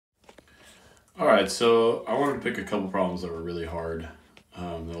All right, so I wanted to pick a couple problems that were really hard,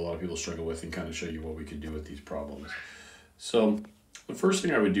 that a lot of people struggle with, and kind of show you what we could do with these problems. So the first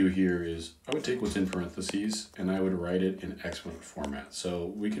thing I would do here is I would take what's in parentheses and I would write it in exponent format.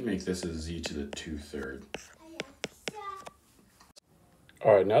 So we can make this as z to the 2/3.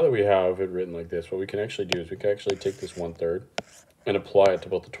 All right, now that we have it written like this, what we can actually do is we can actually take this 1/3 and apply it to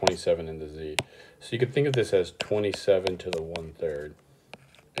both the 27 and the z. So you could think of this as 27 to the 1/3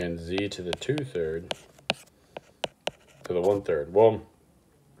 and z to the 2/3 to the 1/3. Well,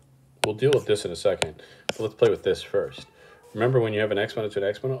 we'll deal with this in a second, but let's play with this first. Remember, when you have an exponent to an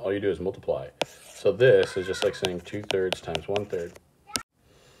exponent, all you do is multiply. So this is just like saying 2/3 times 1/3.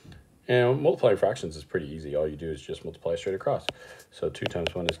 And multiplying fractions is pretty easy. All you do is just multiply straight across. So 2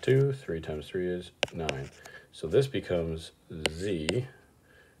 times 1 is 2, 3 times 3 is 9. So this becomes z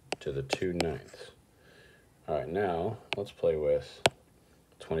to the 2/9. All right, now let's play with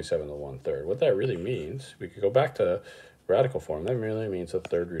 27 to the 1/3. What that really means, we could go back to radical form. That really means the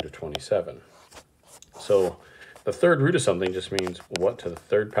third root of 27. So the third root of something just means what to the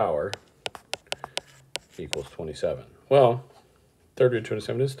third power equals 27. Well, third root of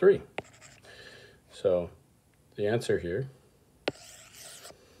 27 is 3. So the answer here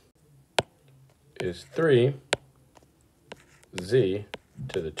is 3 z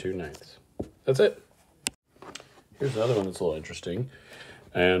to the 2/9. That's it. Here's another one that's a little interesting.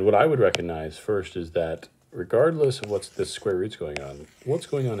 And what I would recognize first is that regardless of what's this square root's going on, what's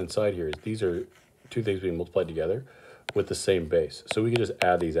going on inside here is these are two things being multiplied together with the same base. So we can just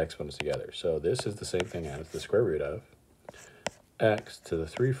add these exponents together. So this is the same thing as the square root of x to the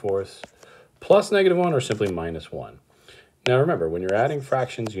 3/4 plus -1 or simply -1. Now remember, when you're adding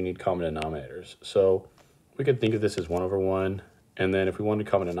fractions, you need common denominators. So we could think of this as 1/1. And then if we wanted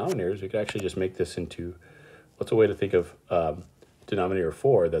common denominators, we could actually just make this into, what's a way to think of denominator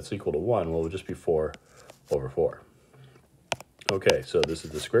 4 that's equal to 1? Well, it would just be 4/4. Okay, so this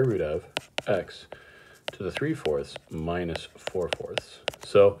is the square root of x to the 3/4 minus 4/4.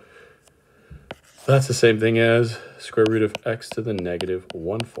 So that's the same thing as square root of x to the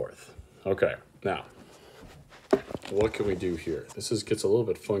 -1/4. Okay, now what can we do here? This gets a little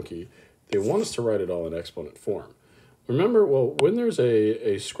bit funky. They want us to write it all in exponent form. Remember, well, when there's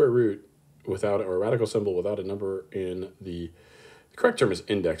a square root without, or a radical symbol without a number in the correct term is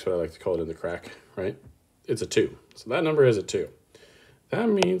index, but I like to call it in the crack, right? It's a 2. So that number is a 2. That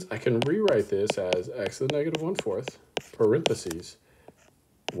means I can rewrite this as x to the -1/4 parentheses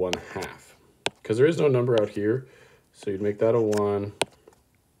 1/2. Because there is no number out here, so you'd make that a 1,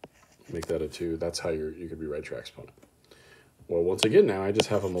 make that a 2. That's how you could rewrite your exponent. Well, once again, now I just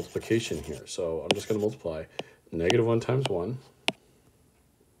have a multiplication here. So I'm just going to multiply -1 times 1.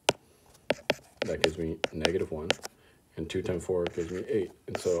 That gives me -1. And 2 times 4 gives me 8.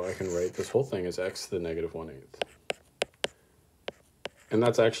 And so I can write this whole thing as x to the -1/8. And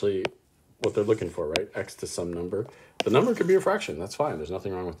that's actually what they're looking for, right? X to some number. The number could be a fraction. That's fine. There's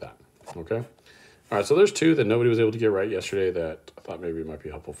nothing wrong with that. Okay? All right, so there's two that nobody was able to get right yesterday that I thought maybe might be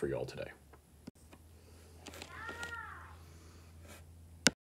helpful for you all today.